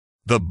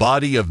The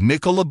body of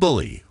Nicola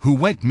Bulley, who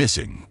went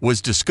missing,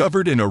 was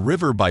discovered in a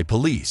river by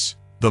police.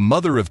 The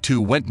mother of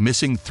two went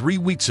missing 3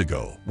 weeks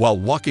ago while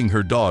walking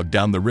her dog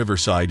down the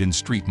riverside in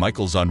St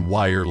Michael's on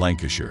Wyre,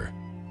 Lancashire.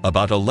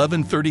 About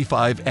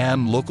 11:35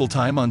 am local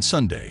time on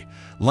Sunday,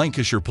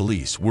 Lancashire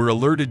Police were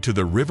alerted to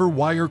the River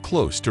Wyre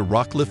close to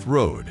Rawcliffe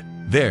Road.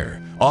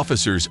 There,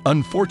 officers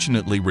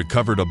unfortunately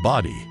recovered a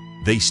body,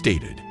 they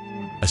stated.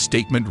 A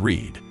statement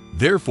read,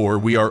 "Therefore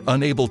we are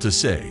unable to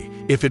say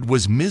if it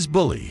was Ms.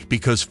 Bulley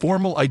because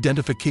formal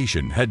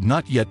identification had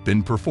not yet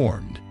been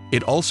performed."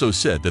 It also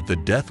said that the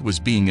death was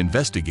being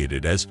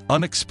investigated as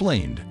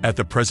unexplained at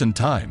the present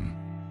time.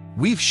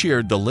 We've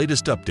shared the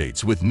latest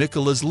updates with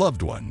Nicola's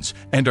loved ones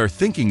and are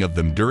thinking of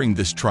them during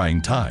this trying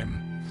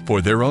time.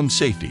 For their own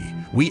safety,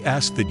 we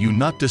ask that you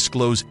not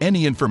disclose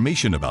any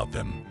information about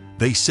them,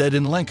 they said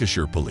in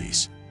Lancashire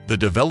Police. The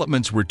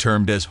developments were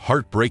termed as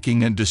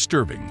heartbreaking and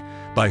disturbing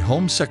by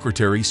Home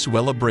Secretary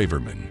Suella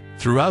Braverman.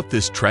 Throughout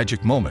this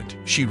tragic moment,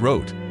 she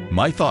wrote,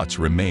 "My thoughts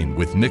remain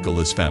with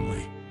Nicola's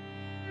family."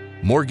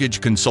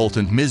 Mortgage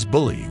consultant Ms.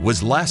 Bulley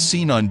was last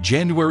seen on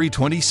January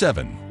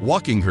 27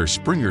 walking her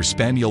Springer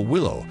Spaniel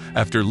Willow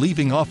after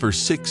leaving off her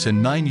 6-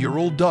 and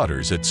 9-year-old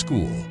daughters at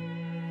school.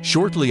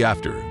 Shortly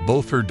after,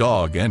 both her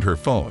dog and her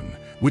phone,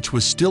 which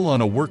was still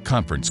on a work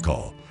conference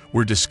call,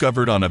 were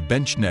discovered on a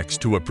bench next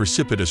to a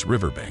precipitous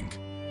riverbank.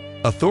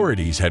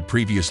 Authorities had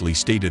previously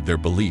stated their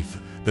belief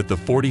that the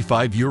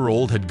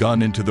 45-year-old had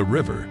gone into the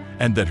river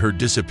and that her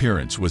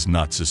disappearance was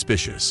not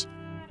suspicious.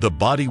 The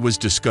body was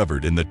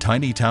discovered in the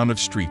tiny town of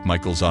St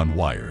Michael's on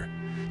Wyre,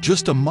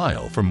 just a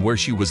mile from where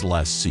she was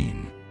last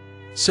seen.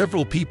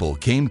 Several people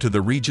came to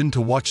the region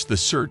to watch the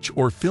search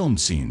or film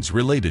scenes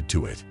related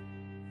to it.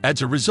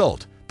 As a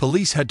result,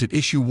 police had to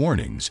issue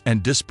warnings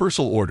and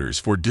dispersal orders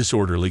for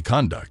disorderly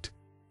conduct.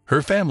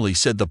 Her family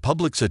said the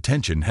public's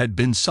attention had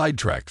been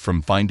sidetracked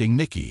from finding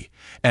Nikki,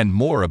 and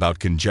more about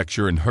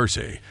conjecture and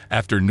hearsay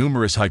after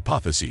numerous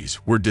hypotheses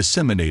were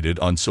disseminated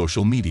on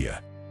social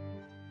media.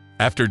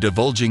 After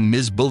divulging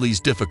Ms. Bulley's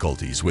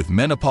difficulties with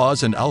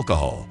menopause and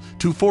alcohol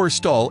to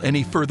forestall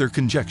any further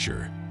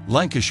conjecture,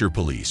 Lancashire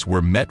Police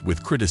were met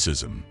with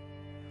criticism.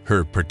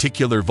 Her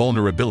particular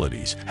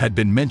vulnerabilities had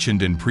been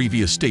mentioned in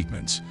previous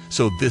statements,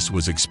 so this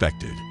was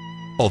expected.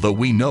 Although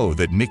we know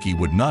that Nikki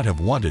would not have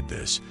wanted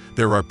this,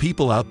 there are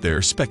people out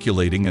there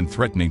speculating and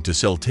threatening to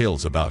sell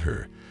tales about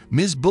her.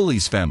 Ms.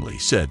 Bulley's family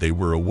said they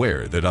were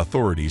aware that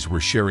authorities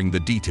were sharing the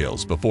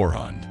details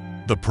beforehand.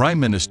 The Prime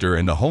Minister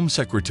and the Home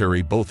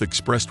Secretary both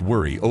expressed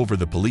worry over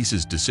the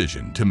police's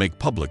decision to make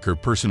public her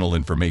personal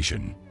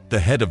information. The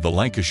head of the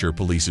Lancashire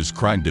Police's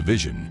Crime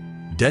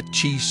Division, Det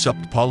Chief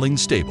Supt Pauline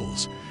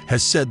Stables,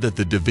 has said that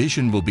the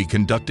division will be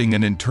conducting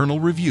an internal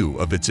review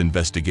of its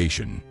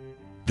investigation.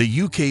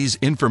 The UK's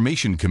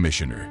Information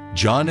Commissioner,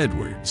 John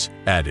Edwards,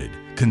 added,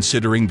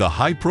 "Considering the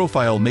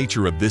high-profile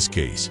nature of this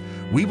case,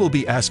 we will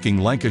be asking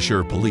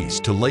Lancashire Police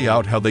to lay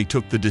out how they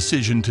took the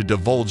decision to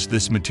divulge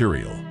this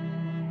material."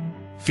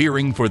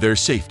 Fearing for their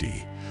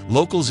safety,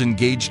 locals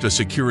engaged a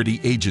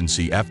security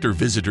agency after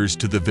visitors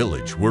to the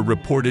village were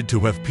reported to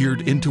have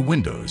peered into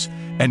windows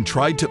and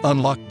tried to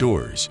unlock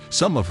doors,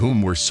 some of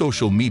whom were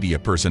social media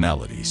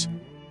personalities.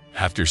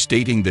 After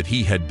stating that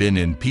he had been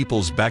in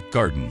people's back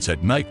gardens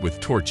at night with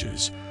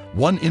torches,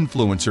 one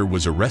influencer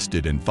was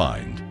arrested and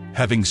fined.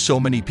 Having so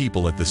many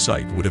people at the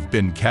site would have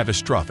been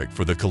catastrophic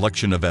for the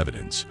collection of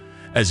evidence,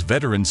 as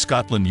veteran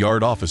Scotland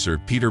Yard officer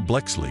Peter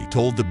Blexley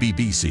told the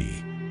BBC.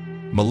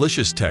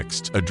 Malicious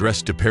texts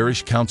addressed to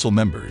parish council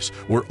members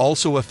were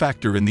also a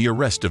factor in the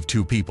arrest of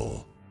 2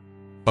 people.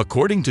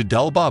 According to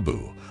Dal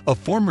Babu, a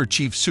former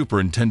chief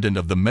superintendent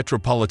of the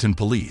Metropolitan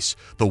Police,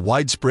 the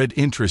widespread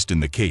interest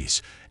in the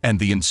case and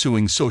the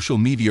ensuing social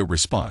media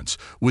response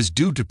was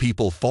due to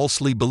people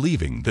falsely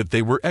believing that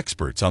they were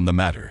experts on the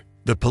matter.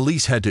 The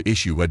police had to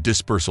issue a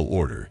dispersal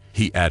order,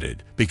 he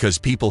added, because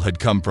people had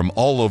come from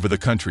all over the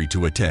country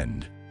to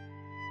attend.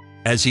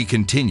 As he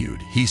continued,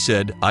 he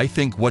said, "I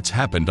think what's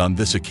happened on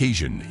this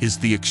occasion is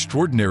the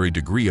extraordinary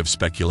degree of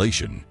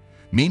speculation,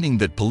 meaning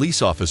that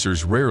police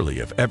officers rarely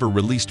have ever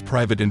released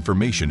private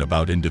information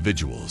about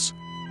individuals.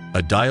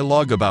 A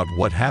dialogue about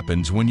what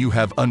happens when you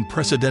have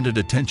unprecedented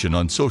attention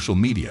on social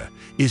media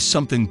is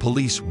something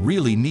police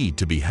really need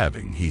to be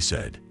having," he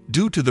said.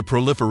 Due to the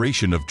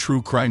proliferation of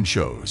true crime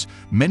shows,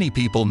 many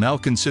people now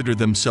consider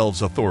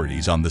themselves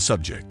authorities on the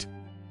subject.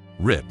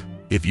 RIP.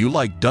 If you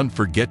like, don't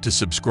forget to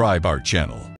subscribe our channel.